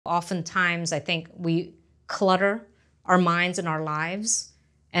Oftentimes, I think we clutter our minds and our lives,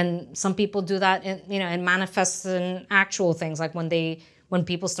 and some people do that and manifests in actual things, like when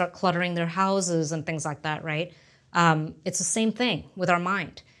people start cluttering their houses and things like that, right? It's the same thing with our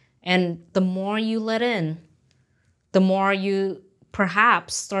mind. And the more you let in, the more you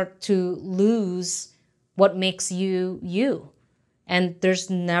perhaps start to lose what makes you you. And there's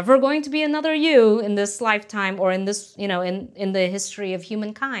never going to be another you in this lifetime or in this, in the history of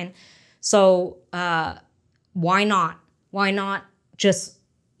humankind. So why not? Why not just,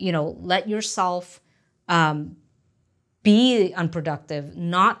 let yourself be unproductive,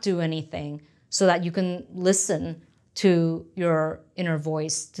 not do anything, so that you can listen to your inner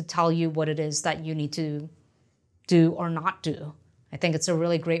voice to tell you what it is that you need to do or not do. I think it's a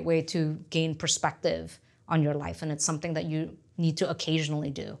really great way to gain perspective on your life, and it's something that you need to occasionally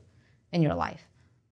do in your life.